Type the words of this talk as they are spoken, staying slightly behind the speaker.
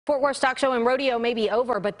Fort Worth Stock Show and Rodeo may be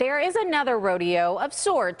over, but there is another rodeo of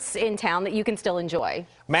sorts in town that you can still enjoy.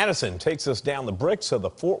 Madison takes us down the bricks of the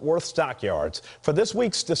Fort Worth stockyards for this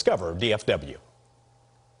week's Discover DFW.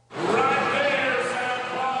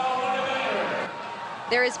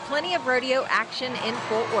 There is plenty of rodeo action in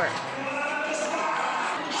Fort Worth.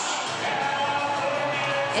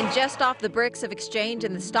 And just off the bricks of Exchange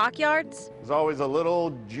in the stockyards, there's always a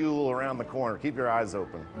little jewel around the corner. Keep your eyes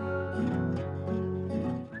open.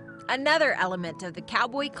 another element of the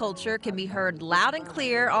cowboy culture can be heard loud and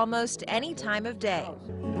clear almost any time of day.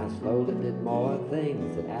 I slowly did more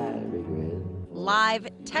things that I regret. Live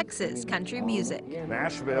Texas country music.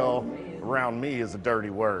 Nashville, around me, is a dirty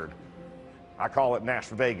word. I call it Nash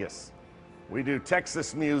Vegas. We do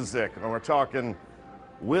Texas music, and we're talking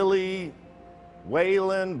Willie,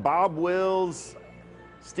 Waylon, Bob Wills,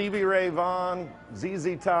 Stevie Ray Vaughan,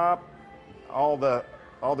 ZZ Top, all the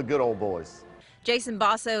good old boys. Jason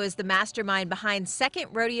Basso is the mastermind behind Second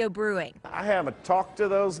Rodeo Brewing. I haven't talked to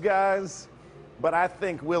those guys, but I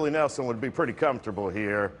think Willie Nelson would be pretty comfortable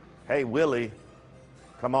here. Hey, Willie,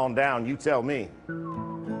 come on down, you tell me.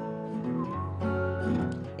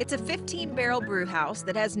 It's a 15-barrel brew house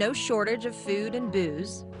that has no shortage of food and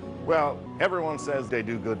booze. Well, everyone says they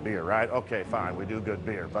do good beer, right? Okay, fine, we do good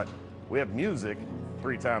beer, but we have music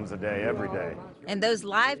 3 times a day, every day. And those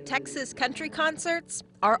live Texas country concerts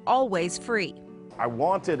are always free. I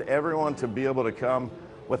wanted everyone to be able to come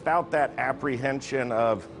without that apprehension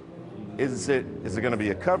of, is it going to be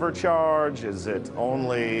a cover charge? Is it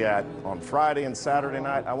only on Friday and Saturday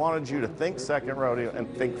night? I wanted you to think Second Rodeo and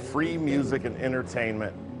think free music and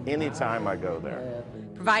entertainment anytime I go there.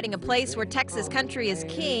 Providing a place where Texas country is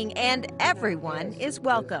king and everyone is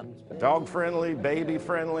welcome. Dog friendly, baby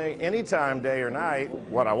friendly, anytime, day or night.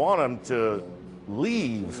 What I want them to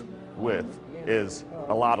leave with is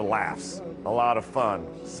a lot of laughs, a lot of fun,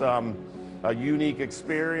 a unique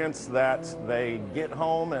experience that they get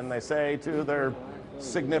home and they say to their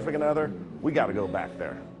significant other, we got to go back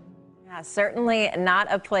there. Yeah, certainly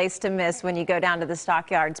not a place to miss when you go down to the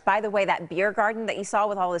stockyards. By the way, that beer garden that you saw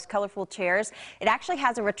with all those colorful chairs, it actually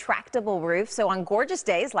has a retractable roof. So on gorgeous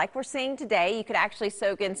days like we're seeing today, you could actually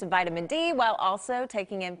soak in some vitamin D while also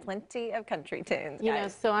taking in plenty of country tunes. You know,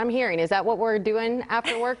 so I'm hearing, is that what we're doing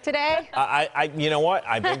after work today? You know what?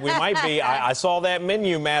 I think we might be. I saw that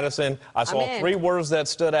menu, Madison. I saw 3 words that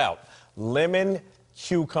stood out: lemon,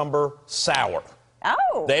 cucumber, sour.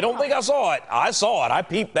 Oh. They don't think I saw it. I saw it. I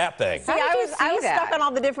peeped that thing. See, I was stuck on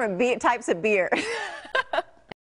all the different types of beer.